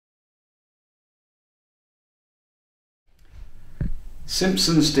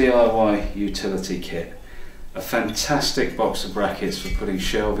Simpsons DIY utility kit. A fantastic box of brackets for putting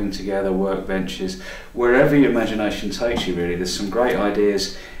shelving together, workbenches, wherever your imagination takes you really. There's some great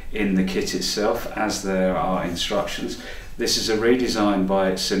ideas in the kit itself, as there are instructions. This is a redesign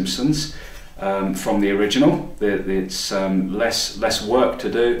by Simpsons from the original. It's less work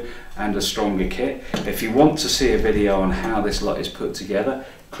to do and a stronger kit. If you want to see a video on how this lot is put together,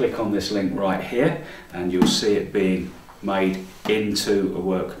 click on this link right here and you'll see it being made into a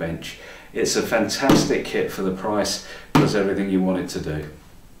workbench. It's a fantastic kit for the price, does everything you want it to do.